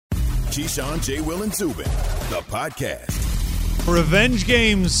Keyshawn, J. Will, and Zubin, the podcast. Revenge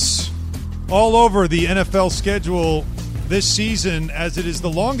games all over the NFL schedule this season, as it is the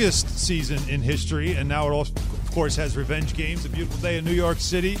longest season in history, and now it also, of course, has revenge games. A beautiful day in New York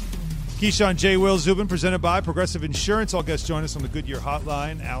City. Keyshawn, J. Will, Zubin, presented by Progressive Insurance. All guests join us on the Goodyear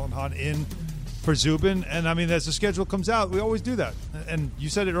Hotline. Alan Hahn in for Zubin. And, I mean, as the schedule comes out, we always do that. And you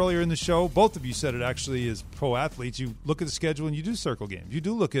said it earlier in the show. Both of you said it, actually, as pro athletes. You look at the schedule and you do circle games. You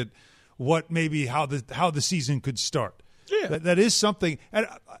do look at what maybe how the season could start. Yeah. That is something. And,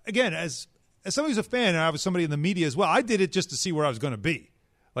 again, as somebody who's a fan, and I was somebody in the media as well, I did it just to see where I was going to be.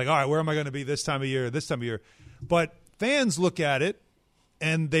 Like, all right, where am I going to be this time of year? But fans look at it,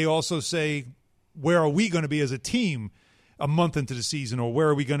 and they also say, where are we going to be as a team a month into the season, or where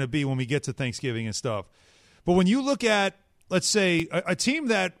are we going to be when we get to Thanksgiving and stuff? But when you look at, let's say, a team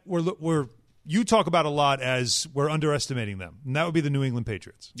that you talk about a lot as we're underestimating them, and that would be the New England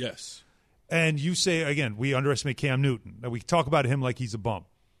Patriots. Yes. And you say, again, we underestimate Cam Newton. We talk about him like he's a bum.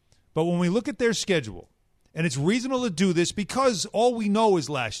 But when we look at their schedule, and it's reasonable to do this because all we know is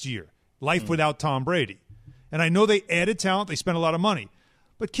last year, life without Tom Brady. And I know they added talent. They spent a lot of money.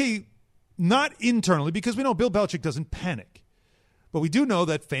 But, Key, not internally, because we know Bill Belichick doesn't panic. But we do know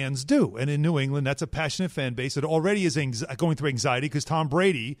that fans do. And in New England, that's a passionate fan base that already is going through anxiety because Tom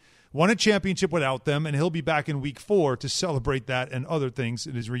Brady won a championship without them, and he'll be back in Week 4 to celebrate that and other things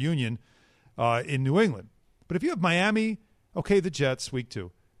in his reunion in New England. But if you have Miami, okay, the Jets, Week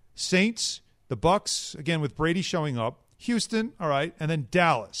 2. Saints, the Bucs, again, with Brady showing up. Houston, all right, and then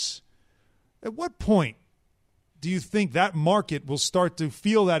Dallas. At what point do you think that market will start to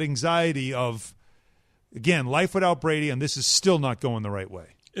feel that anxiety of, again, life without Brady, and this is still not going the right way?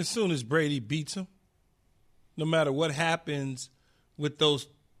 As soon as Brady beats him, no matter what happens with those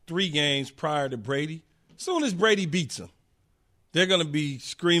 3 games prior to Brady, as soon as Brady beats him, they're going to be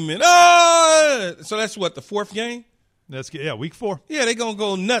screaming, ah! So that's what, the 4th game? Week 4. Yeah, they're going to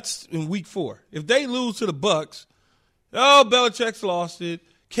go nuts in Week 4. If they lose to the Bucs, Belichick's lost it.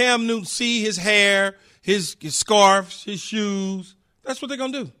 Cam Newton, see his hair, his scarves, his shoes. That's what they're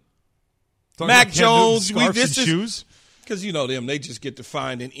going to do. Mac Jones, shoes? Because you know them, they just get to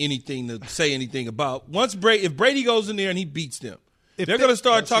find anything to say anything about. If Brady goes in there and he beats them, they're going to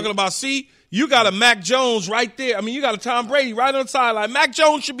start talking about, see, you got a Mac Jones right there. I mean, you got a Tom Brady right on the sideline. Mac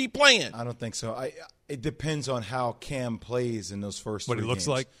Jones should be playing. I don't think so. It depends on how Cam plays in those first 3 games. What he looks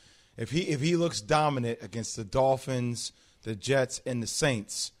like? If he looks dominant against the Dolphins, the Jets, and the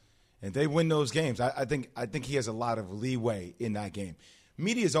Saints, and they win those games, I think he has a lot of leeway in that game.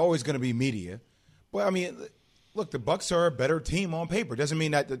 Media is always going to be media. But, I mean, look, the Bucs are a better team on paper. Doesn't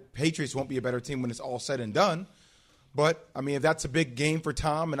mean that the Patriots won't be a better team when it's all said and done. But, I mean, if that's a big game for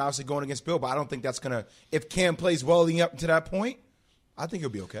Tom and obviously going against Bill, but I don't think that's going to – if Cam plays well leading up to that point, I think he'll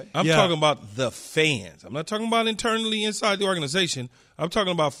be okay. I'm talking about the fans. I'm not talking about internally inside the organization. I'm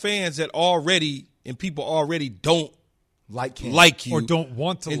talking about fans that already – and people already don't like you. Or don't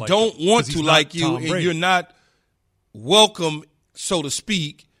want to and like you. And don't want to like you. And you're not welcome, so to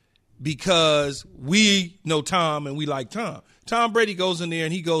speak, because we know Tom and we like Tom. Tom Brady goes in there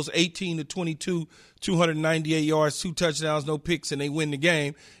and he goes 18 to 22, 298 yards, 2 touchdowns, no picks, and they win the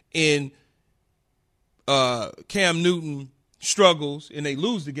game. And Cam Newton struggles and they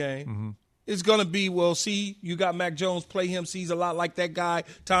lose the game. Mm-hmm. It's going to be, well, see, you got Mac Jones, play him, see, he's a lot like that guy,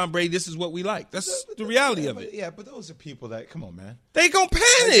 Tom Brady, this is what we like. That's the reality of it. Yeah, but those are people that, come on, man. They going to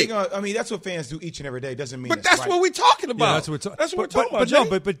panic. I mean, that's what fans do each and every day. Doesn't mean But that's right. What we're talking about. Yeah, that's what we're talking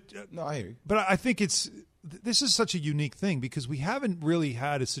about. No, I hear you. But I think this is such a unique thing because we haven't really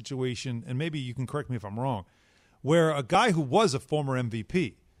had a situation, and maybe you can correct me if I'm wrong, where a guy who was a former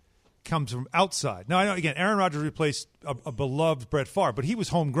MVP comes from outside. Now, I know, again, Aaron Rodgers replaced a beloved Brett Favre, but he was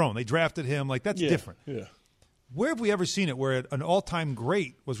homegrown. They drafted him. Like, that's different. Yeah. Where have we ever seen it where an all-time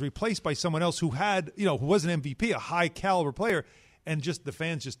great was replaced by someone else who had, who was an MVP, a high-caliber player, and just the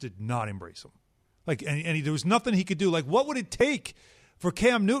fans just did not embrace him? Like, and there was nothing he could do. Like, what would it take for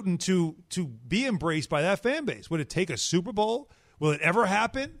Cam Newton to be embraced by that fan base? Would it take a Super Bowl? Will it ever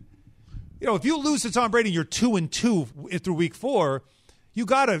happen? If you lose to Tom Brady, you're 2-2 through Week 4. You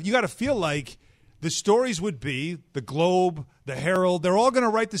gotta feel like the stories would be the Globe, the Herald. They're all going to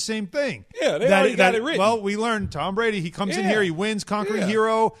write the same thing. Yeah, they already got it written. Well, we learned Tom Brady. He comes in here, he wins, conquering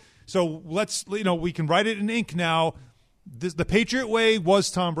hero. So let's we can write it in ink now. The Patriot way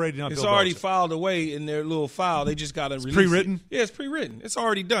was Tom Brady, not It's Bill already Belichick. Filed away in their little file. They just got to release pre-written? it. Yeah, it's pre-written. It's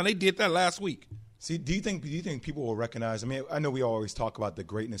already done. They did that last week. See, do you think people will recognize? I mean, I know we always talk about the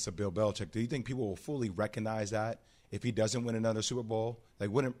greatness of Bill Belichick. Do you think people will fully recognize that if he doesn't win another Super Bowl? They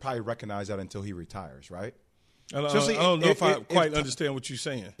wouldn't probably recognize that until he retires, right? I don't know if I quite understand what you're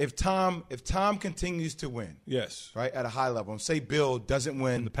saying. If Tom continues to win, yes, right, at a high level, and say Bill doesn't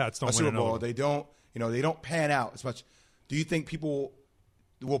win and the Pats don't a Super win Bowl, they don't pan out as much. Do you think people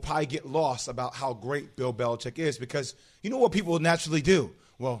will probably get lost about how great Bill Belichick is? Because you know what people naturally do?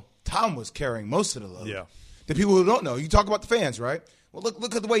 Well, Tom was carrying most of the load. Yeah. The people who don't know, you talk about the fans, right? Well,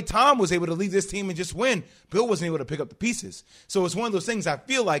 look at the way Tom was able to lead this team and just win. Bill wasn't able to pick up the pieces. So it's one of those things I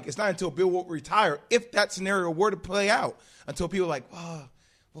feel like it's not until Bill will retire, if that scenario were to play out, until people are like,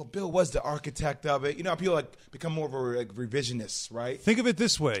 well, Bill was the architect of it. You know, people like become more of a revisionist, right? Think of it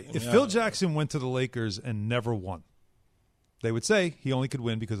this way. If Phil Jackson went to the Lakers and never won, they would say he only could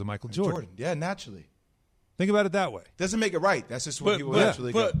win because of Michael Jordan. Yeah, naturally. Think about it that way. Doesn't make it right. That's just what people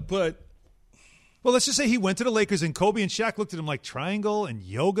naturally go. Well, let's just say he went to the Lakers and Kobe and Shaq looked at him like triangle and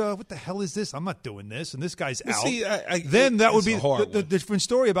yoga. What the hell is this? I'm not doing this. And this guy's out. See, then that would be the different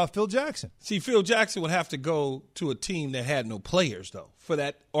story about Phil Jackson. See, Phil Jackson would have to go to a team that had no players, though, for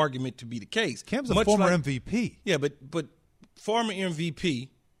that argument to be the case. Cam's a former MVP. Yeah, but former MVP,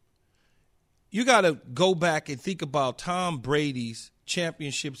 you got to go back and think about Tom Brady's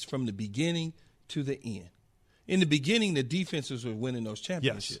championships from the beginning to the end. In the beginning, the defenses were winning those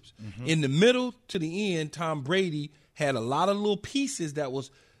championships. Yes. Mm-hmm. In the middle to the end, Tom Brady had a lot of little pieces that was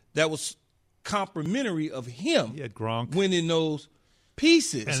complimentary of him. He had Gronk winning those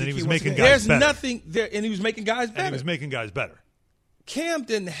pieces. And then he was making guys better. There's nothing there, and he was making guys better. And he was making guys better. Cam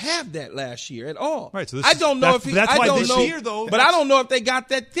didn't have that last year at all. Right. So I don't know if he. That's why this year, though. But I don't know if they got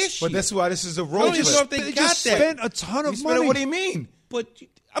that this year. But that's why this is a road. I don't even know if they got that. Spent a ton of money. What do you mean? But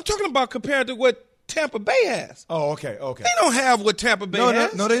I'm talking about compared to what Tampa Bay has. Oh, okay. They don't have what Tampa Bay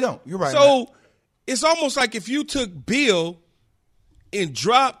has. No, they don't. You're right. So it's almost like if you took Bill and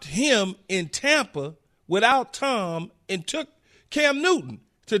dropped him in Tampa without Tom and took Cam Newton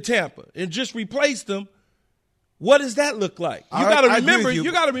to Tampa and just replaced them, what does that look like? You got to remember.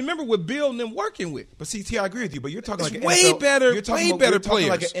 You got to remember what Bill and them working with. But see, T, I agree with you. But you're talking like an way NFL, better. You're talking way better players.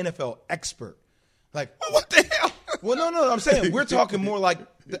 Like an NFL expert. Like what the hell? Well, no. I'm saying we're talking more like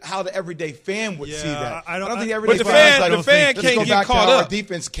how the everyday fan would see that. I don't think the everyday fan can't get caught up. Our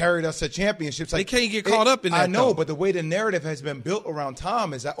defense carried us to championships. Like, they can't get caught up in that. I know, but the way the narrative has been built around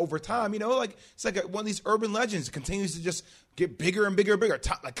Tom is that over time, like it's like one of these urban legends continues to just get bigger and bigger and bigger.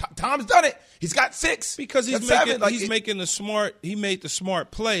 Tom's done it. He's got 6 because he made the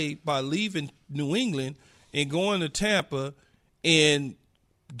smart play by leaving New England and going to Tampa and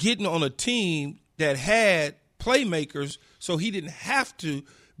getting on a team that had playmakers, so he didn't have to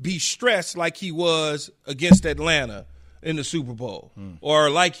be stressed like he was against Atlanta in the Super Bowl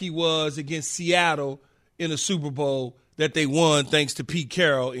or like he was against Seattle in the Super Bowl that they won thanks to Pete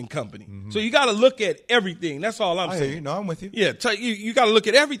Carroll and company. Mm-hmm. So you got to look at everything. That's all I'm saying. No, I'm with you. Yeah, you got to look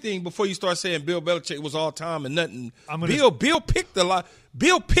at everything before you start saying Bill Belichick was all time and nothing. Bill picked a lot.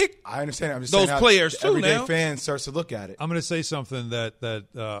 Bill picked. I understand. I'm just those saying players too. Everyday now, fan starts to look at it. I'm going to say something that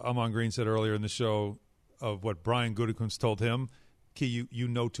Amon Green said earlier in the show of what Brian Gutekunst told him. Key, you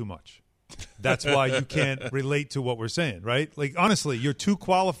know too much. That's why you can't relate to what we're saying, right? Like, honestly, you're too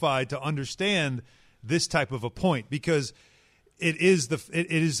qualified to understand this type of a point because it is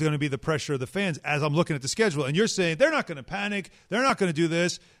going to be the pressure of the fans as I'm looking at the schedule. And you're saying they're not going to panic. They're not going to do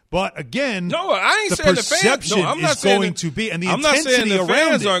this. But again, no, I ain't saying the fans. No, I'm not saying to be, and the I'm not saying the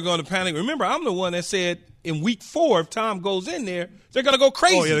fans it. aren't going to panic. Remember, I'm the one that said in week 4, if Tom goes in there, they're going to go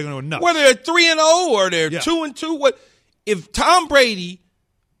crazy. Oh yeah, they're going to go nuts. Whether they're 3-0 or they're 2-2, what? If Tom Brady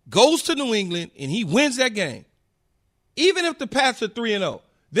goes to New England and he wins that game, even if the Pats are 3-0,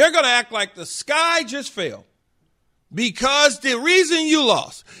 they're going to act like the sky just fell. Because the reason you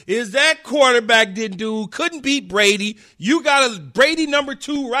lost is that quarterback couldn't beat Brady. You got a Brady number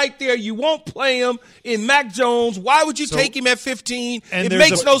 2 right there. You won't play him in Mac Jones. Why would you take him at 15? It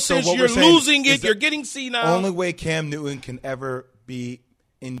makes no sense. You're losing it. You're getting senile. The only way Cam Newton can ever be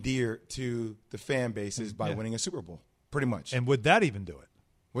endeared to the fan base is by winning a Super Bowl, pretty much. And would that even do it?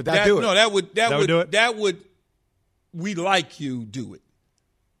 Would that do it? No, that would do it. That would. We like you. Do it.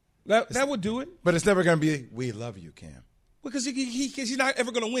 That would do it. But it's never going to be, we love you, Cam. Because he's not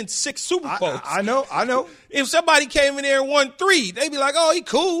ever going to win 6 Super Bowls. I know. If somebody came in there and won 3, they'd be like, oh, he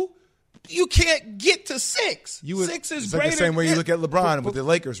cool. You can't get to 6. 6 is it's greater. Like the same way you look at LeBron with the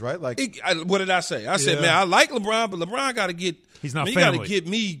Lakers, right? What did I say? I said, man, I like LeBron, but LeBron got to get – he's not you family. got to get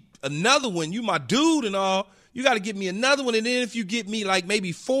me another one. You my dude and all. You got to get me another one, and then if you get me like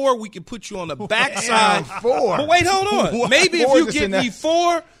maybe 4, we can put you on the backside. 4. But wait, hold on. Maybe if you get me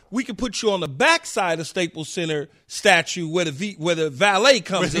 4, we can put you on the backside of Staples Center statue where the valet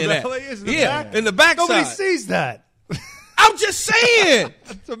comes in at. Valet is in the back? In the backside. Nobody sees that. I'm just saying.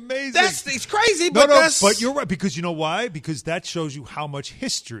 That's amazing. It's crazy, but but you're right, because you know why? Because that shows you how much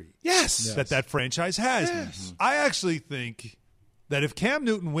history that franchise has. Yes. I actually think that if Cam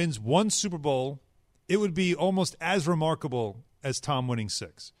Newton wins one Super Bowl, it would be almost as remarkable as Tom winning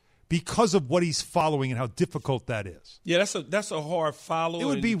 6 because of what he's following and how difficult that is. Yeah, that's a hard follow. It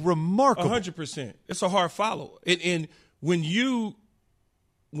would be remarkable. 100%. It's a hard follow. And when you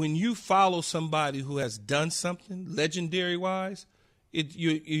follow somebody who has done something legendary-wise,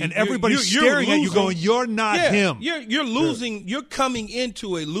 and everybody's staring at you going, you're not him. You're losing. You're coming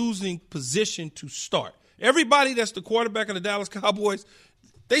into a losing position to start. Everybody that's the quarterback of the Dallas Cowboys,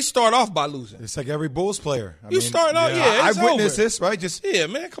 they start off by losing. It's like every Bulls player. Start off, I've over. witnessed this, right?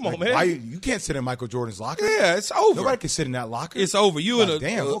 Man, come on, man. You can't sit in Michael Jordan's locker. Yeah, it's over. Nobody can sit in that locker. It's over. You in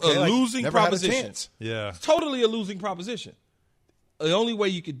a losing never proposition. Had a chance. Yeah, it's totally a losing proposition. The only way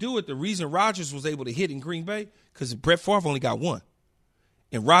you could do it, the reason Rodgers was able to hit in Green Bay, because Brett Favre only got 1.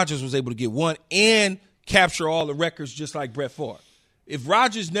 And Rodgers was able to get 1 and capture all the records just like Brett Favre. If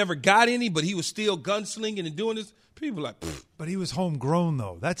Rodgers never got any, but he was still gunslinging and doing this, people are like, pfft. But he was homegrown,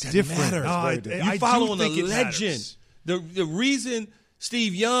 though. That's different. You're following a legend. The reason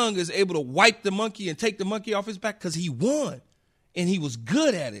Steve Young is able to wipe the monkey and take the monkey off his back because he won, and he was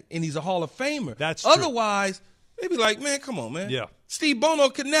good at it, and he's a Hall of Famer. That's true. Otherwise, they'd be like, man, come on, man. Yeah. Steve Bono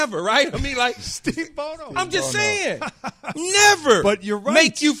could never, right? I mean, like Steve Bono. I'm just saying, never. But you're right.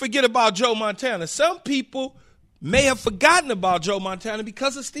 Make you forget about Joe Montana. Some people may have forgotten about Joe Montana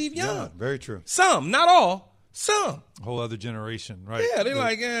because of Steve Young. Yeah, very true. Some, not all. Some. A whole other generation, right? Yeah, they're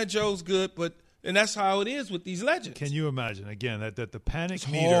like, Joe's good, and that's how it is with these legends. Can you imagine, again, that the panic it's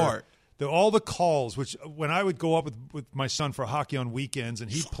meter, hard. all the calls, which when I would go up with my son for hockey on weekends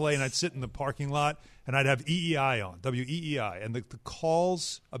and he'd play and I'd sit in the parking lot and I'd have EEI on, WEEI, and the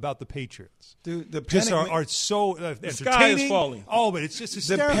calls about the Patriots. Dude, the just panic are so the sky is falling. Oh, but it's just the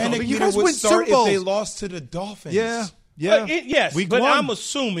hysterical. panic you meter guys would win start Super Bowls. if they lost to the Dolphins. Yeah. Yes, Week but 1. I'm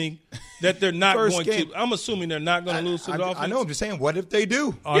assuming that they're not First going game. to. I'm assuming they're not going to lose to the Dolphins. I know. I'm just saying. What if they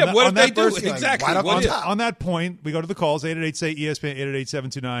do? What if they do? Exactly. Exactly. Right On that point, we go to the calls, 888-SAY-ESPN,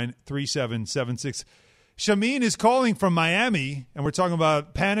 888-729-3776. Shameen is calling from Miami, and we're talking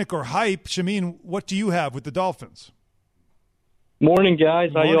about panic or hype. Shameen, what do you have with the Dolphins? Morning,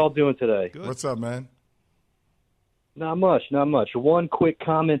 guys. Morning. How you all doing today? Good. What's up, man? Not much. One quick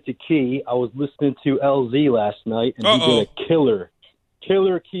comment to Key. I was listening to LZ last night, and he did a killer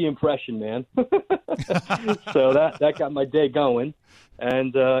Key impression, man. So that got my day going.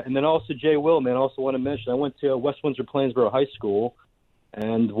 And then also Jay Will, man, I also want to mention I went to West Windsor Plainsboro High School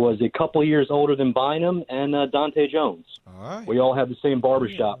and was a couple years older than Bynum and Dante Jones. All right. We all have the same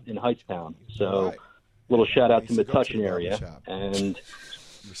barbershop in Hightstown. So little shout-out to Metuchen area. And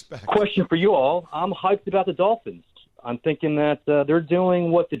respect. Question for you all. I'm hyped about the Dolphins. I'm thinking that they're doing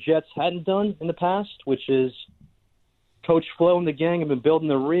what the Jets hadn't done in the past, which is Coach Flo and the gang have been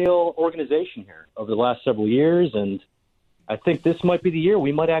building a real organization here over the last several years, and I think this might be the year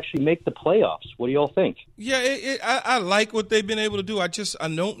we might actually make the playoffs. What do you all think? Yeah, I like what they've been able to do. I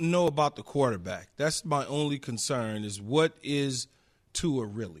don't know about the quarterback. That's my only concern is what is Tua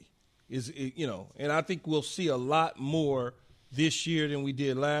really? And I think we'll see a lot more this year than we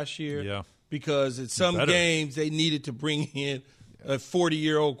did last year. Yeah. Because in some games they needed to bring in a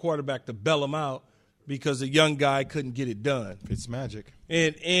 40-year-old quarterback to bail him out because a young guy couldn't get it done. It's magic.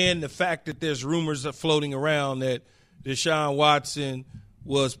 And the fact that there's rumors floating around that Deshaun Watson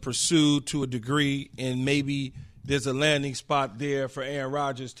was pursued to a degree and maybe there's a landing spot there for Aaron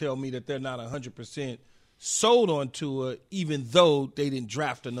Rodgers tell me that they're not 100% sold on Tua, even though they didn't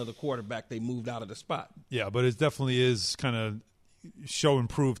draft another quarterback. They moved out of the spot. Yeah, but it definitely is kind of show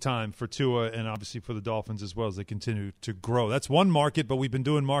improved time for Tua and obviously for the Dolphins as well as they continue to grow. That's one market, but we've been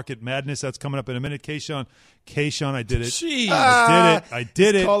doing market madness. That's coming up in a minute. Keyshawn, I did it. Jeez. I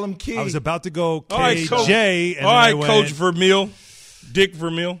did it. Call him Key. I was about to go KJ. All right, Coach Vermeil. Dick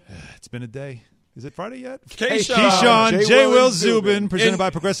Vermeil. It's been a day. Is it Friday yet? Keyshawn, J. Will Zubin, presented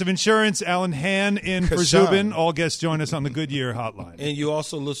by Progressive Insurance. Alan Hann in for Zubin. All guests join us on the Goodyear Hotline. And you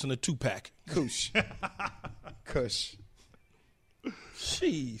also listen to Tupac. Kush.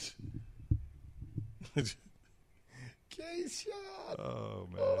 Jeez. Keyshawn. Oh,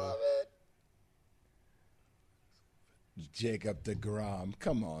 man. Love it. Jacob DeGrom.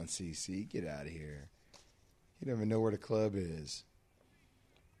 Come on, CC. Get out of here. You don't even know where the club is.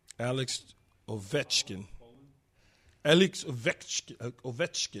 Alex Ovechkin.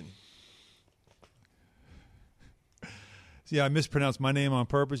 See, I mispronounced my name on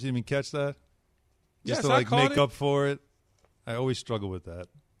purpose. You didn't even catch that? Just Yes, to make up for it. I always struggle with that.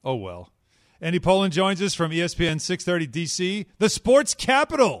 Oh, well. Andy Pollin joins us from ESPN 630 DC, the sports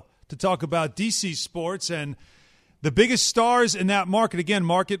capital, to talk about DC sports and the biggest stars in that market. Again,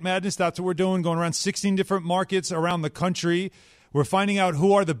 Market Madness, that's what we're doing, going around 16 different markets around the country. We're finding out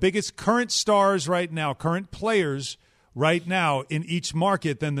who are the biggest current stars right now, current players right now in each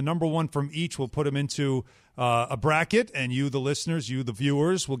market. Then the number one from each will put them into a bracket, and you, the listeners, you, the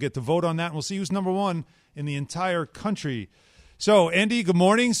viewers, will get to vote on that, and we'll see who's number one in the entire country. So, Andy, good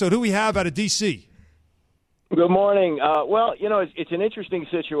morning. So who do we have out of D.C.? Good morning. Well, it's an interesting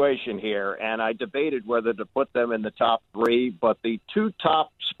situation here, and I debated whether to put them in the top three, but the two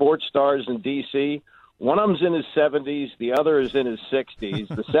top sports stars in D.C., one of them's in his 70s, the other is in his 60s.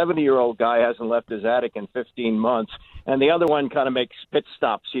 The 70-year-old guy hasn't left his attic in 15 months, and the other one kind of makes pit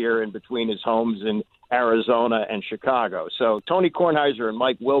stops here in between his homes in Arizona and Chicago. So Tony Kornheiser and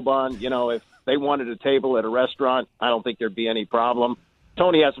Mike Wilbon, if they wanted a table at a restaurant, I don't think there'd be any problem.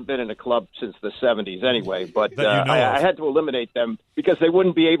 Tony hasn't been in a club since the 70s anyway, but I had to eliminate them because they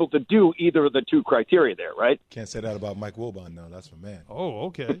wouldn't be able to do either of the two criteria there, right? Can't say that about Mike Wilbon, though. That's my man. Oh,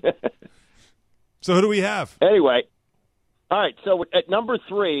 okay. So who do we have? Anyway, all right, so at number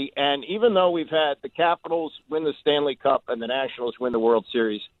three, and even though we've had the Capitals win the Stanley Cup and the Nationals win the World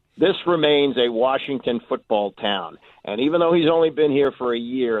Series, this remains a Washington football town. And even though he's only been here for a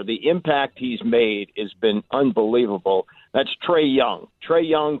year, the impact he's made has been unbelievable. That's Trae Young. Trae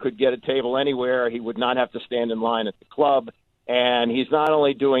Young could get a table anywhere. He would not have to stand in line at the club. And he's not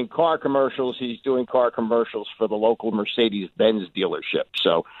only doing car commercials, he's doing car commercials for the local Mercedes-Benz dealership.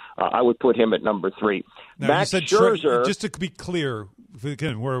 So I would put him at number three. Now, Max you said Scherzer. Just to be clear,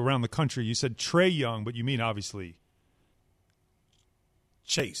 again, we're around the country. You said Trae Young, but you mean obviously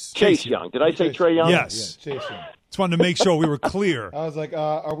Chase Young. Did I say Trae Young? Yes. Yeah, Chase Young. Just wanted to make sure we were clear. I was like,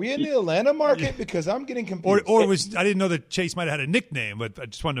 are we in the Atlanta market? Because I'm getting confused. Or I didn't know that Chase might have had a nickname, but I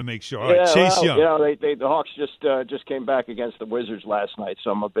just wanted to make sure. All right, Chase Young. The Hawks just came back against the Wizards last night,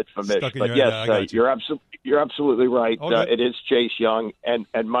 so I'm a bit familiar. But yes, you're absolutely right. Okay. It is Chase Young, and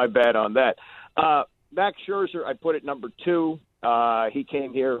my bad on that. Max Scherzer, I put at number two. He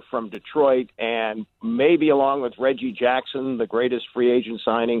came here from Detroit, and maybe along with Reggie Jackson, the greatest free agent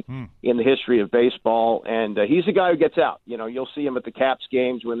signing in the history of baseball. And he's a guy who gets out. You'll see him at the Caps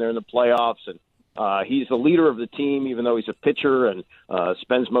games when they're in the playoffs, and he's the leader of the team, even though he's a pitcher and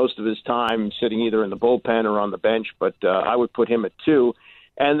spends most of his time sitting either in the bullpen or on the bench. But I would put him at two.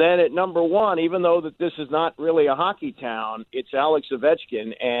 And then at number one, even though that this is not really a hockey town, it's Alex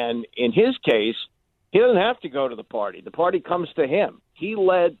Ovechkin. And in his case, he doesn't have to go to the party. The party comes to him. He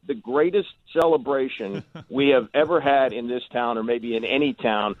led the greatest celebration we have ever had in this town, or maybe in any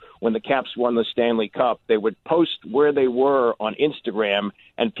town, when the Caps won the Stanley Cup. They would post where they were on Instagram,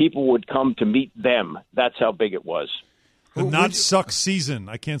 and people would come to meet them. That's how big it was. The not suck season.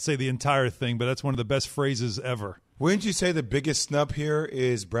 I can't say the entire thing, but that's one of the best phrases ever. Wouldn't you say the biggest snub here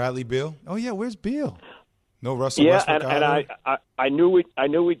is Bradley Beal? Oh, yeah, where's Beal? No Russell Westbrook. And I knew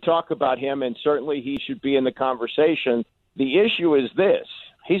we'd talk about him, and certainly he should be in the conversation. The issue is this: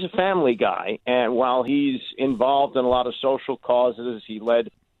 he's a family guy, and while he's involved in a lot of social causes, he led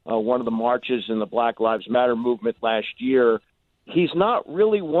one of the marches in the Black Lives Matter movement last year. He's not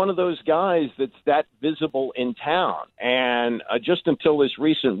really one of those guys that's that visible in town. And just until this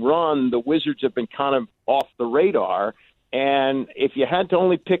recent run, the Wizards have been kind of off the radar. And if you had to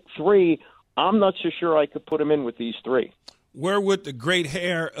only pick three, I'm not so sure I could put him in with these three. Where would the great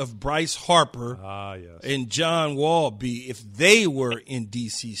hair of Bryce Harper and John Wall be if they were in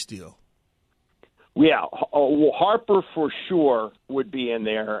D.C. still? Yeah, Harper for sure would be in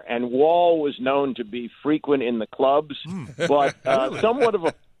there, and Wall was known to be frequent in the clubs, but somewhat of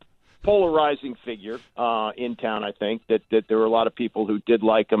a polarizing figure in town, I think, that there were a lot of people who did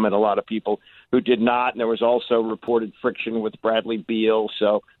like him and a lot of people who did not, and there was also reported friction with Bradley Beal,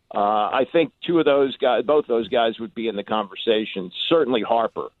 so I think both those guys would be in the conversation. Certainly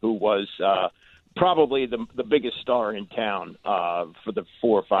Harper, who was probably the biggest star in town for the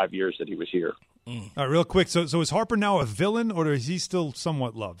 4 or 5 years that he was here. All right, real quick. So is Harper now a villain, or is he still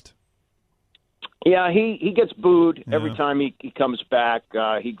somewhat loved? Yeah, he gets booed every time he comes back.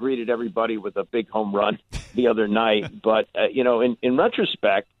 He greeted everybody with a big home run the other night. But, in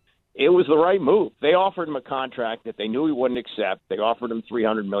retrospect, it was the right move. They offered him a contract that they knew he wouldn't accept. They offered him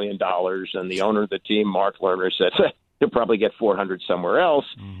 $300 million, and the owner of the team, Mark Lerner, said he'll probably get $400 somewhere else.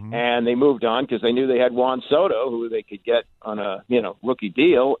 Mm-hmm. And they moved on because they knew they had Juan Soto, who they could get on a rookie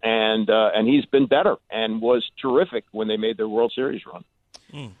deal, and he's been better and was terrific when they made their World Series run.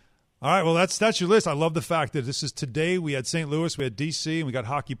 All right, well, that's your list. I love the fact that this is today. We had St. Louis, we had D.C., and we got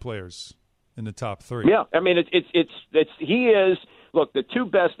hockey players in the top three. Yeah, I mean, he is Look, the two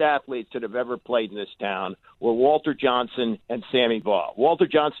best athletes that have ever played in this town were Walter Johnson and Sammy Baugh. Walter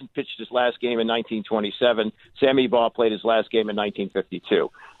Johnson pitched his last game in 1927. Sammy Baugh played his last game in 1952.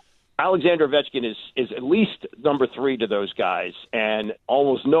 Alexander Ovechkin is at least number 3 to those guys, and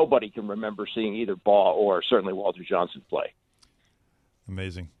almost nobody can remember seeing either Baugh or certainly Walter Johnson play.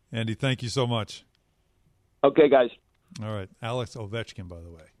 Amazing. Andy, thank you so much. Okay, guys. All right. Alex Ovechkin, by the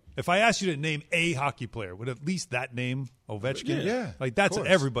way. If I asked you to name a hockey player, would at least that name Ovechkin? Yeah. Like, that's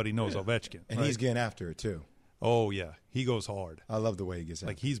everybody knows Ovechkin. And right? he's getting after it, too. Oh, yeah. He goes hard. I love the way he gets after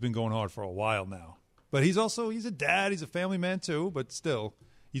it. Like, he's been going hard for a while now. But he's a dad. He's a family man, too. But still,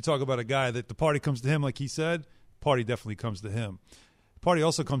 you talk about a guy that the party comes to him, like he said, party definitely comes to him. Party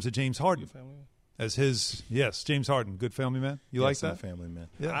also comes to James Harden as his, James Harden, good family man. You like that? Family man.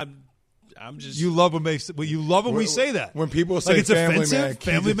 Yeah. I'm just. You love when we say that. When people say like it's family offensive, man,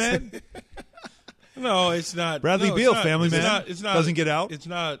 family man. No, it's not. Bradley Beal, family man, It's not, doesn't get out. It's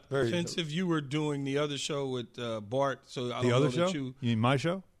not Very offensive. You were doing the other show with Bart, so I don't the other know show. that You mean my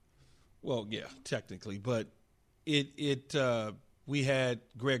show? Well, yeah, technically, but we had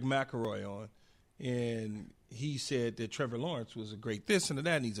Greg McElroy on, and he said that Trevor Lawrence was a great this and that,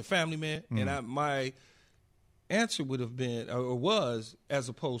 and he's a family man. And my answer would have been, or was, as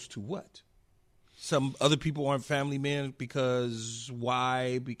opposed to what? Some other people aren't family men because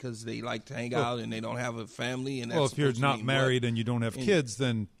why? Because they like to hang out and they don't have a family. And that's if you're not married and you don't have kids,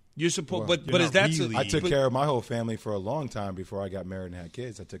 then you're supposed. Well, but is that? really. I took care of my whole family for a long time before I got married and had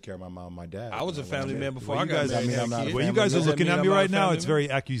kids. I took care of my mom and my dad. I was a family man before Well, I got married. I'm not a the way you family guys are man. looking at me right now, it's man? very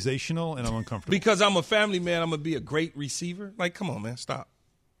accusational, and I'm uncomfortable. Because I'm a family man, I'm gonna be a great receiver. Like, come on, man, stop.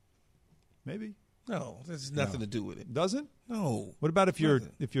 Maybe No, there's nothing to do with it. doesn't. No. What about if your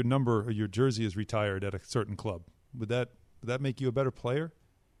number or your jersey is retired at a certain club? Would that make you a better player?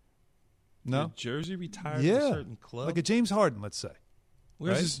 No, Your jersey retired yeah, at a certain club. like a James Harden, let's say.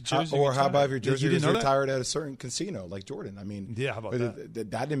 Where's right? his jersey? Or how retired? about if your jersey didn't was know that? retired at a certain casino, like Jordan? I mean, Yeah, how about that?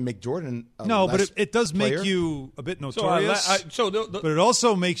 That didn't make Jordan a No, less but it does make player. you a bit So, I, notorious. but but it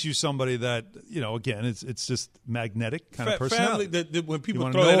also makes you somebody that, again, it's just magnetic kind of personality. family. That when people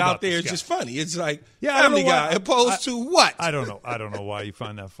wanna throw know it about out there, this it's guy. just funny. It's like Yeah, I don't Family know why- Guy opposed to what? I don't know. I don't know why you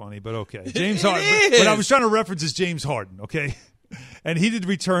find that funny, but okay. James It Harden. is. What I was trying to reference is James Harden, okay? And he did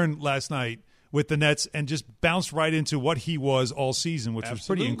return last night with the Nets and just bounced right into what he was all season, which was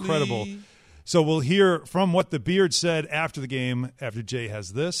pretty incredible. So we'll hear from what the Beard said after the game, after Jay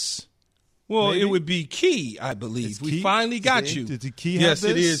has this. Well, Maybe? it would be Key, I believe. It's We Key? finally got See? you. Did Key have yes,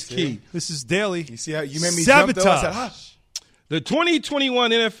 this? it is Key. This is daily. You see how you made me Sabotage. jump, though? I said, The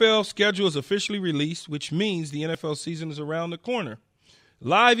 2021 NFL schedule is officially released, which means the NFL season is around the corner.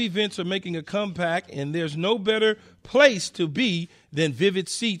 Live events are making a comeback, and there's no better place to be than Vivid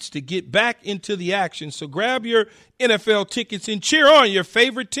Seats to get back into the action. So grab your NFL tickets and cheer on your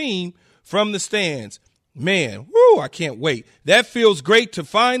favorite team from the stands. Man, whoo, I can't wait. That feels great to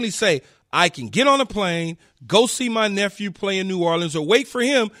finally say, I can get on a plane, go see my nephew play in New Orleans, or wait for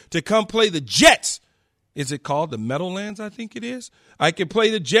him to come play the Jets. Is it called the Meadowlands? I think it is. I can play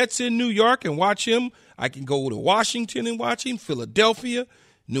the Jets in New York and watch him. I can go to Washington and watch him, Philadelphia,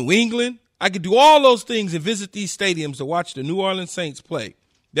 New England. I could do all those things and visit these stadiums to watch the New Orleans Saints play.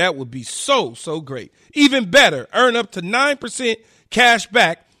 That would be so, so great. Even better, earn up to 9% cash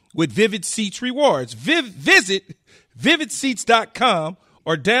back with Vivid Seats rewards. Visit vividseats.com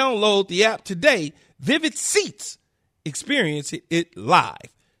or download the app today. Vivid Seats. Experience it live.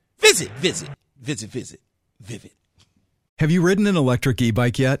 Visit. Vivid. Have you ridden an electric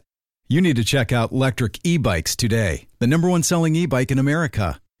e-bike yet? You need to check out Electric E-Bikes today, the #1 selling e-bike in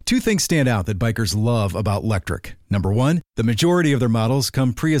America. Two things stand out that bikers love about Electric. Number one, the majority of their models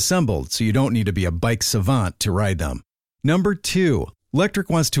come pre-assembled, so you don't need to be a bike savant to ride them. Number two, Electric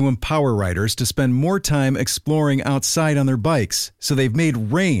wants to empower riders to spend more time exploring outside on their bikes, so they've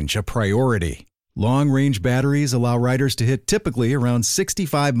made range a priority. Long-range batteries allow riders to hit typically around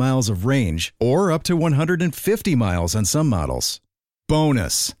 65 miles of range, or up to 150 miles on some models.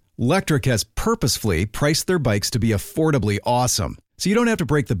 Bonus, Electric has purposefully priced their bikes to be affordably awesome, so you don't have to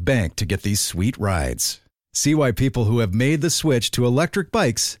break the bank to get these sweet rides. See why people who have made the switch to electric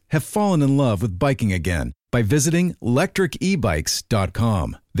bikes have fallen in love with biking again by visiting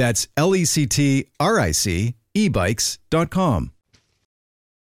lectricebikes.com. That's LECTRIC ebikes.com.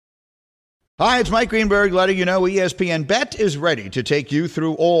 Hi, it's Mike Greenberg letting you know ESPN Bet is ready to take you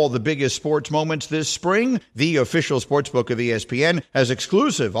through all the biggest sports moments this spring. The official sportsbook of ESPN has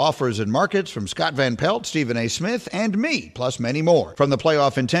exclusive offers and markets from Scott Van Pelt, Stephen A. Smith, and me, plus many more. From the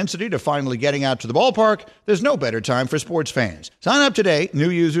playoff intensity to finally getting out to the ballpark, there's no better time for sports fans. Sign up today.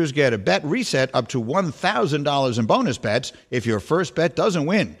 New users get a bet reset up to $1,000 in bonus bets if your first bet doesn't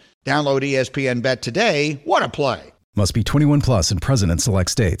win. Download ESPN Bet today. What a play. Must be 21 plus and present in select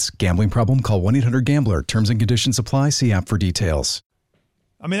states. Gambling problem? Call 1-800-GAMBLER. Terms and conditions apply. See app for details.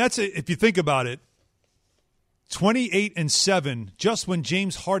 I mean, that's it. If you think about it, 28-7 just when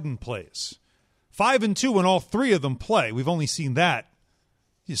James Harden plays. 5-2 when all three of them play. We've only seen that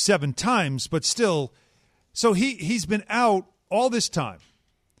 7 times, but still. So he's been out all this time.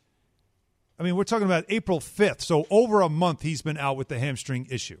 I mean, we're talking about April 5th. So over a month he's been out with the hamstring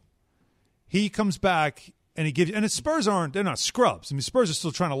issue. He comes back. And he gives, and the Spurs they're not scrubs. I mean, Spurs are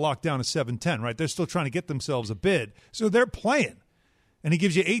still trying to lock down a 7-10, right? They're still trying to get themselves a bid. So they're playing. And he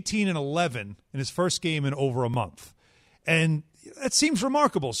gives you 18 and 11 in his first game in over a month. And that seems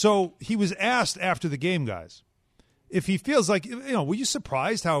remarkable. So he was asked after the game, guys, if he feels like, were you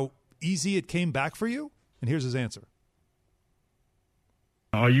surprised how easy it came back for you? And here's his answer.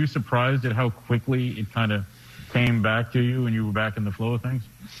 Are you surprised at how quickly it kind of came back to you when you were back in the flow of things?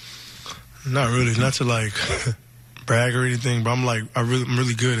 Not really, not to brag or anything, but I'm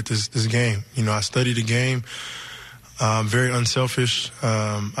really good at this game. I study the game. I'm very unselfish.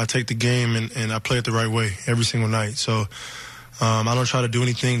 I take the game and I play it the right way every single night. So I don't try to do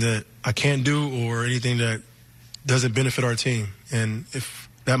anything that I can't do or anything that doesn't benefit our team. And if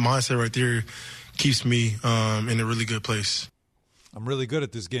that mindset right there keeps me in a really good place. I'm really good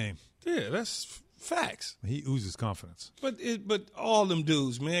at this game. Yeah, that's facts. He oozes confidence. But all them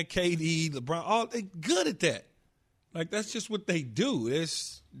dudes, man, KD, LeBron, they good at that. That's just what they do.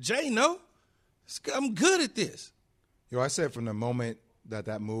 It's I'm good at this. I said from the moment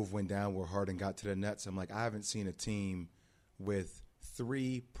that move went down where Harden got to the Nets, I'm like, I haven't seen a team with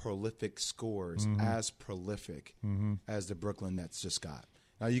 3 prolific scorers as prolific as the Brooklyn Nets just got.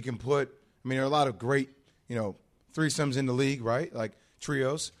 Now you can there are a lot of great, threesomes in the league, right? Like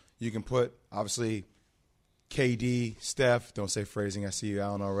trios. You can put, obviously, KD, Steph. Don't say phrasing. I see you,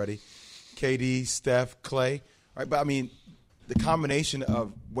 Alan, already. KD, Steph, Clay. Right? But, the combination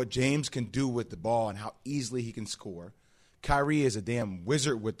of what James can do with the ball and how easily he can score. Kyrie is a damn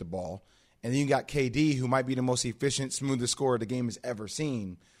wizard with the ball. And then you got KD, who might be the most efficient, smoothest scorer the game has ever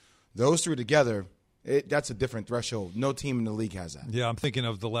seen. Those 3 together, that's a different threshold. No team in the league has that. Yeah, I'm thinking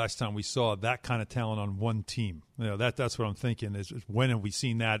of the last time we saw that kind of talent on one team. That's what I'm thinking is when have we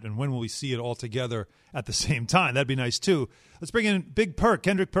seen that, and when will we see it all together at the same time? That'd be nice, too. Let's bring in Big Perk,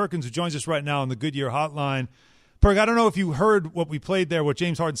 Kendrick Perkins, who joins us right now on the Goodyear Hotline. Perk, I don't know if you heard what we played there, what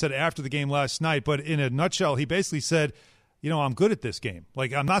James Harden said after the game last night, but in a nutshell, he basically said, I'm good at this game.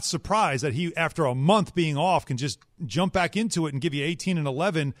 I'm not surprised that he, after a month being off, can just jump back into it and give you 18 and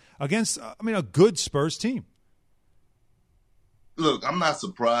 11 against, a good Spurs team. Look, I'm not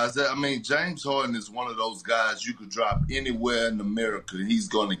surprised. James Harden is one of those guys you could drop anywhere in America, and he's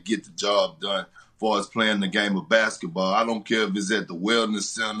going to get the job done as far as playing the game of basketball. I don't care if it's at the Wellness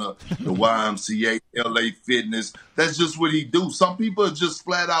Center, the YMCA, LA Fitness. That's just what he do. Some people are just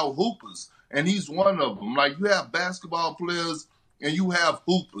flat-out hoopers. And he's one of them. You have basketball players and you have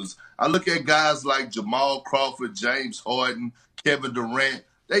hoopers. I look at guys like Jamal Crawford, James Harden, Kevin Durant.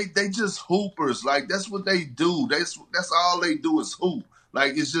 They just hoopers. That's what they do. That's all they do is hoop.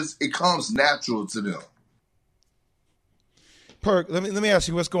 It comes natural to them. Perk, let me ask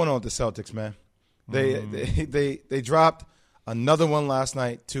you what's going on with the Celtics, man. They dropped another one last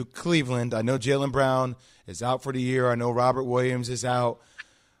night to Cleveland. I know Jaylen Brown is out for the year. I know Robert Williams is out.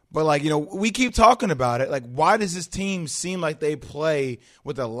 But, we keep talking about it. Why does this team seem like they play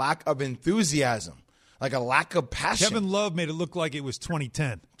with a lack of enthusiasm, a lack of passion? Kevin Love made it look like it was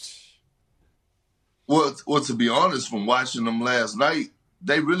 2010. Well, to be honest, from watching them last night,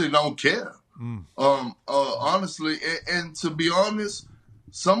 they really don't care. Honestly, and to be honest,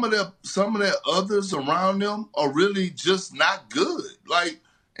 some of their others around them are really just not good.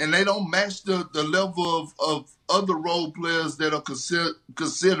 And they don't match the level of other role players that are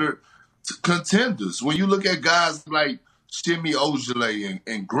considered contenders. When you look at guys like Shimmy Ojale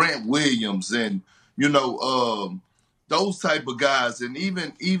and Grant Williams and, those type of guys, and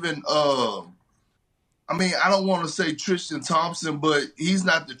even I don't want to say Tristan Thompson, but he's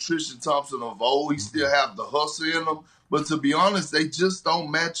not the Tristan Thompson of old. He still have the hustle in him. But to be honest, they just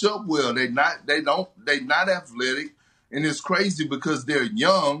don't match up well. They're not athletic. And it's crazy because they're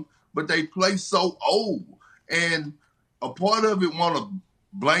young, but they play so old. And a part of it want to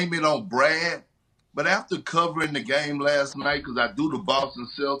blame it on Brad. But after covering the game last night, because I do the Boston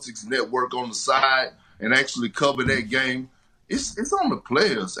Celtics network on the side and actually cover that game, it's on the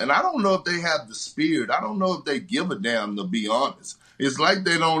players. And I don't know if they have the spirit. I don't know if they give a damn, to be honest. It's like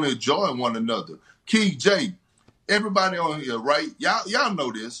they don't enjoy one another. Key, Jay, everybody on here, right? Y'all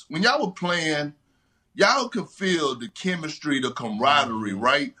know this. When y'all were playing, y'all could feel the chemistry, the camaraderie,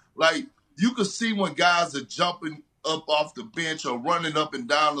 right? Like, you could see when guys are jumping up off the bench or running up and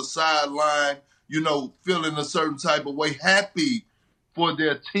down the sideline, feeling a certain type of way, happy for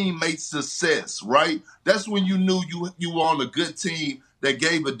their teammates' success, right? That's when you knew you were on a good team that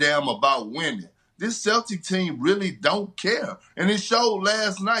gave a damn about winning. This Celtic team really don't care. And it showed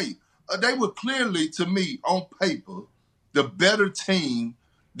last night. They were clearly, to me, on paper, the better team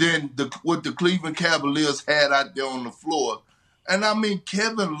than what the Cleveland Cavaliers had out there on the floor. And,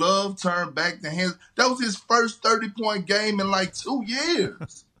 Kevin Love turned back the hands. That was his first 30-point game in like 2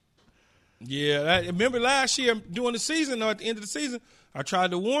 years. Yeah, I remember last year during the season, or at the end of the season, I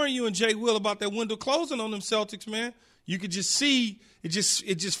tried to warn you and Jay Will about that window closing on them Celtics, man. You could just see it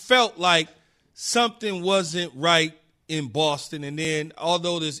just felt like something wasn't right in Boston. And then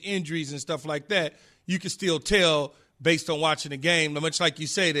although there's injuries and stuff like that, you can still tell based on watching the game, much like you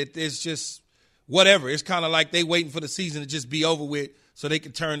say, that it's just whatever. It's kind of like they waiting for the season to just be over with so they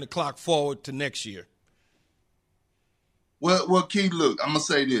can turn the clock forward to next year. Well, Keith, look, I'm going to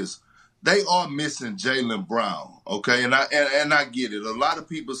say this. They are missing Jaylen Brown, okay? And I get it. A lot of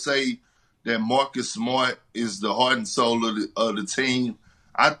people say that Marcus Smart is the heart and soul of the team.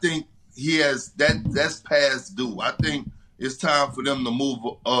 I think he has that's past due. I think it's time for them to move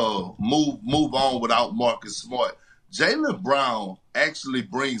on without Marcus Smart. Jaylen Brown actually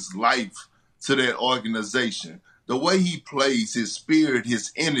brings life to that organization. The way he plays, his spirit,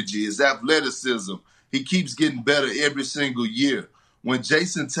 his energy, his athleticism, he keeps getting better every single year. When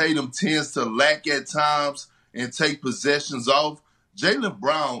Jason Tatum tends to lack at times and take possessions off, Jaylen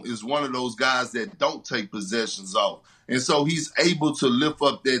Brown is one of those guys that don't take possessions off. And so he's able to lift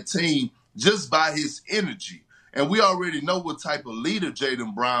up that team just by his energy. And we already know what type of leader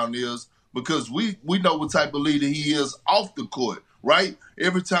Jaylen Brown is because we know what type of leader he is off the court, right?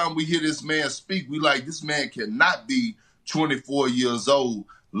 Every time we hear this man speak, we like, this man cannot be 24 years old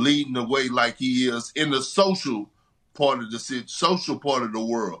leading the way like he is in the social part of the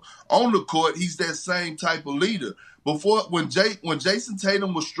world. On the court, he's that same type of leader. Before, when Jason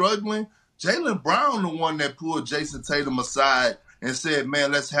Tatum was struggling, Jaylen Brown the one that pulled Jason Tatum aside and said,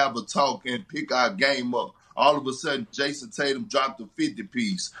 man, let's have a talk and pick our game up. All of a sudden, Jason Tatum dropped a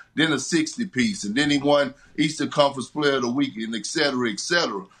 50-piece, then a 60-piece, and then he won Eastern Conference Player of the Week, and et cetera, et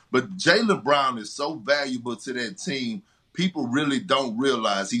cetera. But Jaylen Brown is so valuable to that team, people really don't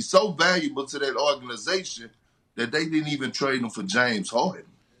realize. He's so valuable to that organization that they didn't even trade him for James Harden.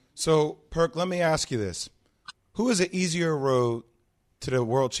 So, Perk, let me ask you this. Who is an easier road to the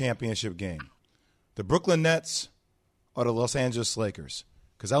World Championship game? The Brooklyn Nets or the Los Angeles Lakers?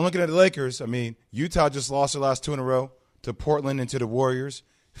 Because I'm looking at the Lakers. Utah just lost their last two in a row to Portland and to the Warriors.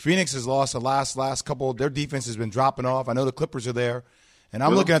 Phoenix has lost the last couple. Their defense has been dropping off. I know the Clippers are there. And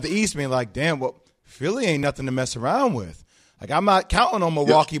I'm looking at the East being like, damn, well, Philly ain't nothing to mess around with. Like, I'm not counting on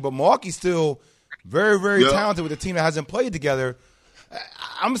Milwaukee, but Milwaukee's still very, very talented with a team that hasn't played together.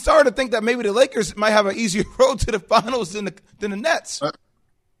 I'm starting to think that maybe the Lakers might have an easier road to the finals than the Nets.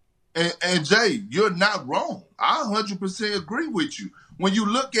 And Jay, you're not wrong. I 100% agree with you. When you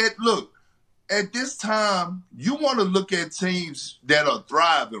look at this time, you want to look at teams that are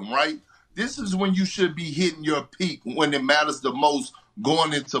thriving, right? This is when you should be hitting your peak when it matters the most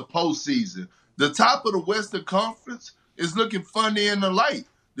going into postseason. The top of the Western Conference is looking funny in the light.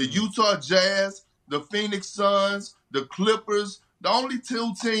 The Utah Jazz, the Phoenix Suns, the Clippers, the only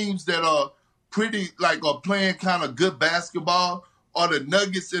two teams that are are playing kind of good basketball are the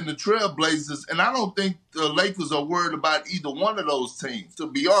Nuggets and the Trailblazers. And I don't think the Lakers are worried about either one of those teams, to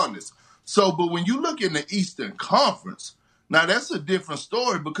be honest. So, but when you look in the Eastern Conference, now that's a different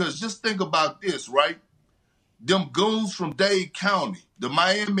story because just think about this, right? Them goons from Dade County, the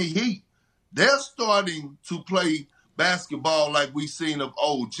Miami Heat, they're starting to play basketball like we've seen of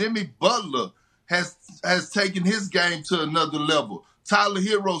old. Jimmy Butler has taken his game to another level. Tyler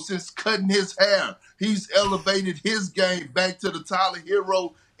Hero, since cutting his hair, he's elevated his game back to the Tyler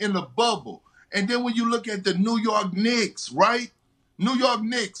Hero in the bubble. And then when you look at the New York Knicks, right? New York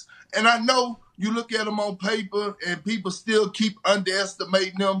Knicks. And I know you look at them on paper and people still keep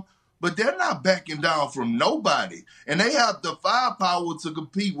underestimating them, but they're not backing down from nobody. And they have the firepower to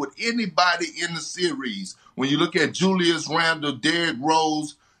compete with anybody in the series. When you look at Julius Randle, Derrick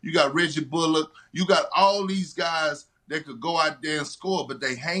Rose, you got Reggie Bullock, you got all these guys that could go out there and score, but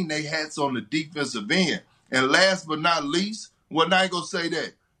they hang their hats on the defensive end. And last but not least, well, I ain't going to say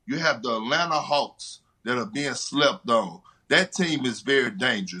that. You have the Atlanta Hawks that are being slept on. That team is very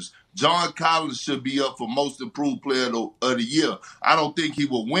dangerous. John Collins should be up for most improved player of the year. I don't think he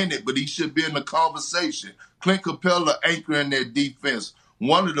will win it, but he should be in the conversation. Clint Capella anchoring that defense.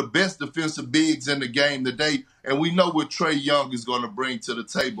 One of the best defensive bigs in the game today, and we know what Trae Young is going to bring to the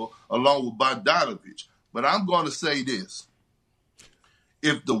table along with Bogdanovich. But I'm going to say this.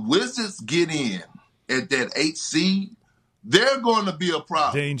 If the Wizards get in at that 8th seed, they're going to be a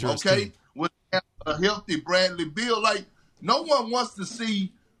problem. Dangerous okay? team. With a healthy Bradley Beal, like no one wants to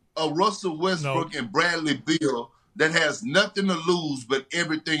see a Russell Westbrook and Bradley Beal that has nothing to lose but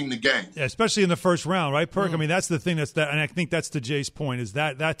everything to gain. Yeah, especially in the first round, right, Perk? I mean, that's the thing and I think that's to Jay's point, is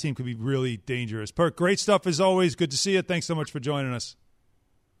that team could be really dangerous. Perk, great stuff as always. Good to see you. Thanks so much for joining us.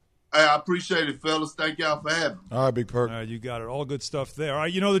 I appreciate it, fellas. Thank y'all for having me. All right, Big Perk. All right, you got it. All good stuff there. All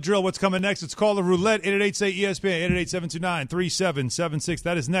right, you know the drill. What's coming next? It's Call the Roulette, 888-SAY-ESPN, 888-729-3776.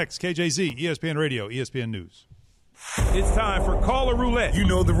 That is next. KJZ, ESPN Radio, ESPN News. It's time for Caller Roulette. You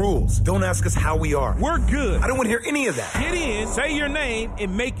know the rules. Don't ask us how we are. We're good. I don't want to hear any of that. Get in, say your name,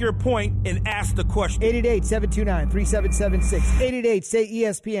 and make your point, and ask the question. 888-729-3776.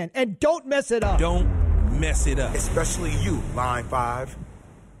 888-SAY-ESPN. And don't mess it up. Don't mess it up. Especially you, Line 5.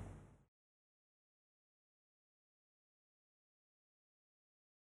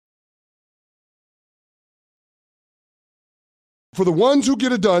 For the ones who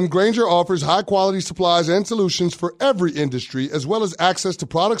get it done, Grainger offers high-quality supplies and solutions for every industry, as well as access to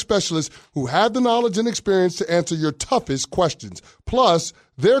product specialists who have the knowledge and experience to answer your toughest questions. Plus,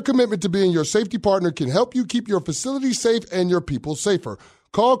 their commitment to being your safety partner can help you keep your facility safe and your people safer.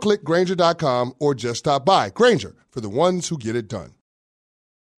 Call, click Grainger.com, or just stop by. Grainger, for the ones who get it done.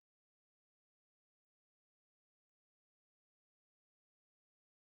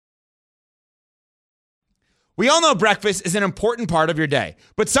 We all know breakfast is an important part of your day,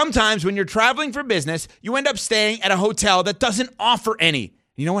 but sometimes when you're traveling for business, you end up staying at a hotel that doesn't offer any.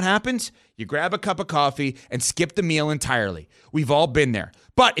 You know what happens? You grab a cup of coffee and skip the meal entirely. We've all been there.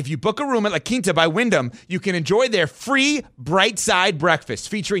 But if you book a room at La Quinta by Wyndham, you can enjoy their free Bright Side breakfast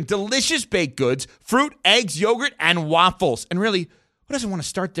featuring delicious baked goods, fruit, eggs, yogurt, and waffles. And really, who doesn't want to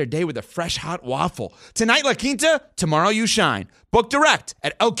start their day with a fresh, hot waffle? Tonight, La Quinta, tomorrow you shine. Book direct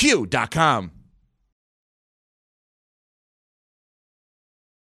at lq.com.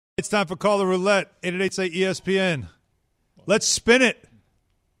 It's time for Call the Roulette, 888-SAY-ESPN. Let's spin it.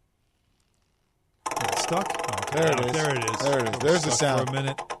 It's stuck? Oh, there it is. There it is. There it is. There's the sound. For a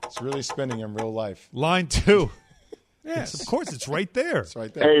minute. It's really spinning in real life. Line 2. Yes. Of course, it's right there. It's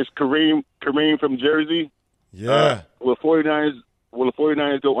right there. Hey, it's Kareem from Jersey. Yeah. Will the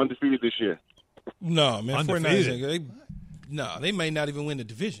 49ers go undefeated this year? No, man. Undefeated. 49ers, they may not even win the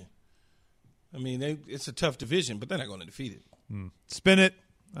division. I mean, it's a tough division, but they're not going to defeat it. Spin it.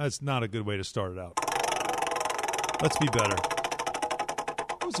 That's not a good way to start it out. Let's be better.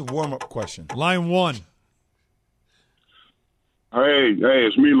 That was a warm-up question. Line 1. Hey,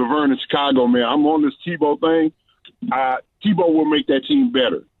 it's me, Laverne in Chicago, man. I'm on this Tebow thing. Tebow will make that team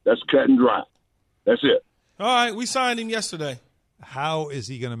better. That's cut and dry. That's it. All right, we signed him yesterday. How is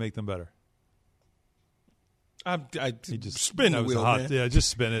he going to make them better? He just spin the wheel, man. Yeah, just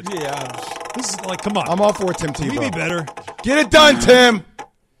spin it. Yeah. This is like, come on. I'm all for Tim Tebow. Can we be better? Get it done, Tim.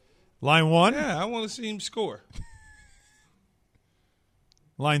 Line 1. Yeah, I want to see him score.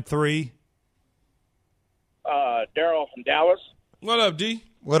 Line 3. Daryl from Dallas. What up, D?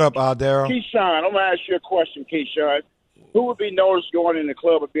 What up, Daryl? Keyshawn, I'm going to ask you a question, Keyshawn. Who would be noticed going in the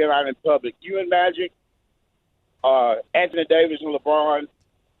club or being out in public? You and Magic, Anthony Davis and LeBron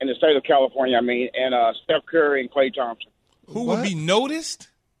in the state of California, and Steph Curry and Klay Thompson. Who would be noticed?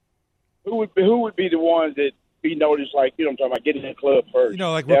 Who would be the ones that be noticed, like, you know what I'm talking about, getting in the club first? You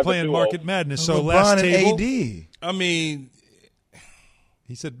know, like we're playing Market Madness. So LeBron last and table. AD. I mean,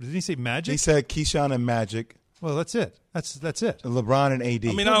 he said, did he say Magic? He said Keyshawn and Magic. Well, that's it. That's it. LeBron and AD.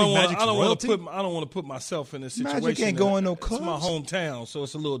 I mean, I don't want to put myself in this situation. Magic ain't going no clubs. It's my hometown, so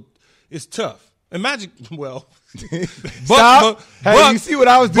it's tough. And Magic, well, Stop. You see what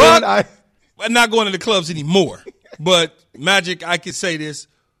I was doing? I'm not going to the clubs anymore. But Magic, I could say this,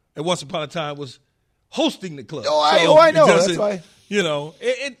 at once upon a time was hosting the club. I know. That's why. You know,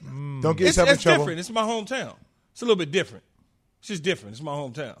 don't get yourself in trouble. It's different. It's my hometown. It's a little bit different. It's just different. It's my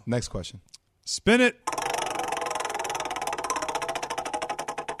hometown. Next question. Spin it.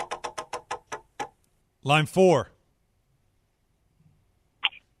 Line 4.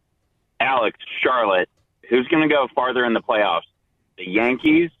 Alex, Charlotte. Who's going to go farther in the playoffs? The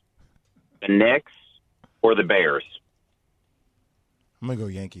Yankees, the Knicks, or the Bears? I'm going to go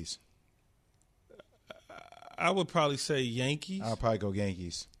Yankees. I would probably say Yankees. I'll probably go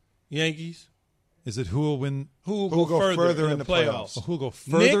Yankees. Yankees. Is it who will win? Who will go further in the playoffs? Who will go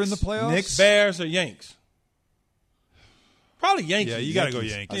further Knicks, in the playoffs? Knicks, Bears, or Yanks? Probably Yankees. Yeah, you got to go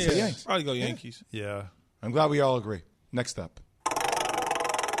Yankees. Yeah, Yankees. probably go Yankees. Yeah. I'm glad we all agree. Next up.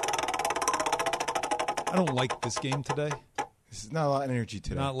 I don't like this game today. This is not a lot of energy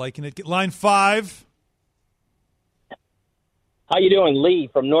today. Not liking it. Line 5. How you doing? Lee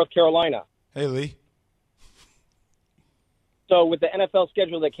from North Carolina. Hey, Lee. So with the NFL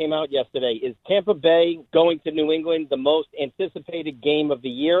schedule that came out yesterday, is Tampa Bay going to New England the most anticipated game of the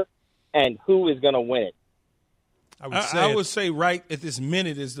year, and who is going to win it? I would say right at this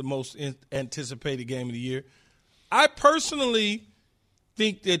minute is the most anticipated game of the year. I personally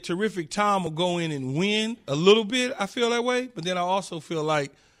think that Terrific Tom will go in and win a little bit. I feel that way. But then I also feel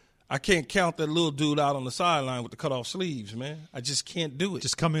like I can't count that little dude out on the sideline with the cut-off sleeves, man. I just can't do it.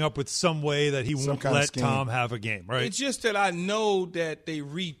 Just coming up with some way that he won't let Tom have a game, right? It's just that I know that they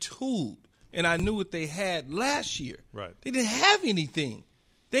retooled, and I knew what they had last year. Right. They didn't have anything.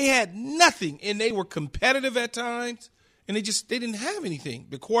 They had nothing, and they were competitive at times, and they didn't have anything.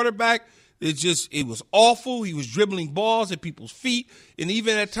 The quarterback, it was awful. He was dribbling balls at people's feet, and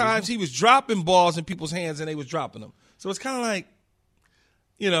even at times he was dropping balls in people's hands, and they was dropping them. So it's kind of like,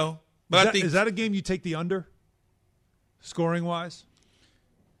 But I think is that a game you take the under, scoring wise?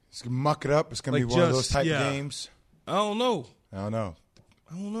 It's going to muck it up. It's going to be one of those type of games. I don't know. I don't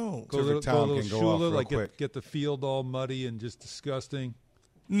know. Go a little Shula, like get the field all muddy and just disgusting.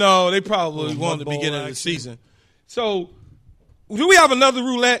 No, they probably won the beginning of the season. So, do we have another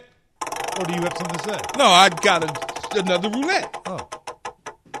roulette? Or do you have something to say? No, I got another roulette. Oh.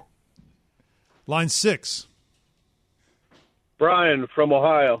 Line 6. Brian from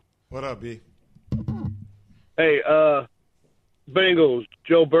Ohio. What up, B? Hey, Bengals,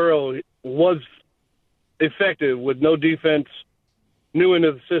 Joe Burrow was effective with no defense, new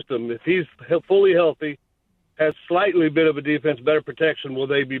into the system. If he's fully healthy, has slightly bit of a defense, better protection, will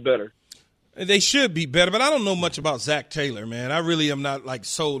they be better? They should be better, but I don't know much about Zach Taylor, man. I really am not,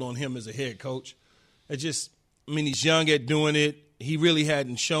 sold on him as a head coach. He's young at doing it. He really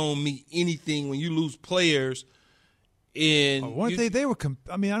hadn't shown me anything. When you lose players weren't they? They were.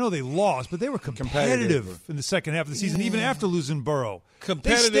 I know they lost, but they were competitive in the second half of the season, even after losing Burrow.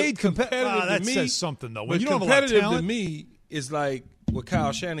 Competitive. They stayed competitive. That says something, though. When but you don't have a lot of competitive talent, to me is like what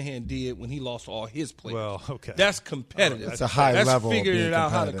Kyle Shanahan did when he lost all his players. Well, okay, that's competitive. That's a high level. That's figuring it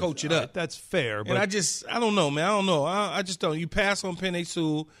out how to coach it up. That's fair. But And I don't know, man. I don't know. I just don't. You pass on Penei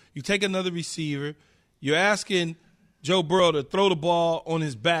Sewell. You take another receiver. You're asking Joe Burrow to throw the ball on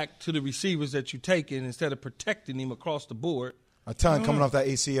his back to the receivers that you're taking instead of protecting him across the board. A ton coming off that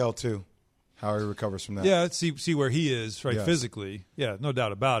ACL, too, how he recovers from that. Yeah, let's see where he is, physically. Yeah, no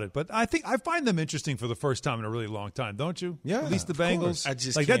doubt about it. But I find them interesting for the first time in a really long time, don't you? Yeah, at least the Bengals. I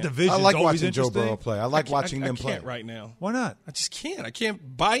just that can't. division. I like always watching Joe interesting. Burrow play. I like watching them play. I can't right now. Why not? I just can't. I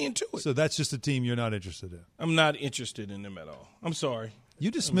can't buy into it. So that's just a team you're not interested in. I'm not interested in them at all. I'm sorry.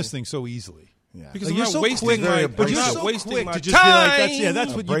 You dismiss things so easily. Yeah. Because you're not so wasting quick, my, but you're so wasting quick to just time. be like,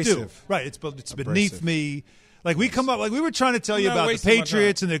 that's what you do. Right, it's beneath me. Like we come up, like we were trying to tell you about the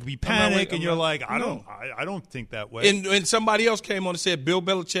Patriots, and there could be panic, and you're like, I don't think that way. And somebody else came on and said Bill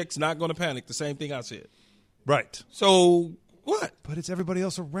Belichick's not going to panic. The same thing I said. Right. So what? But it's everybody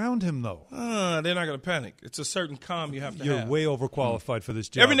else around him, though. They're not going to panic. It's a certain calm you have to have. You're way overqualified for this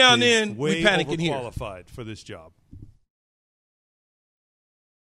job. Every now and then we panic in here. Overqualified for this job.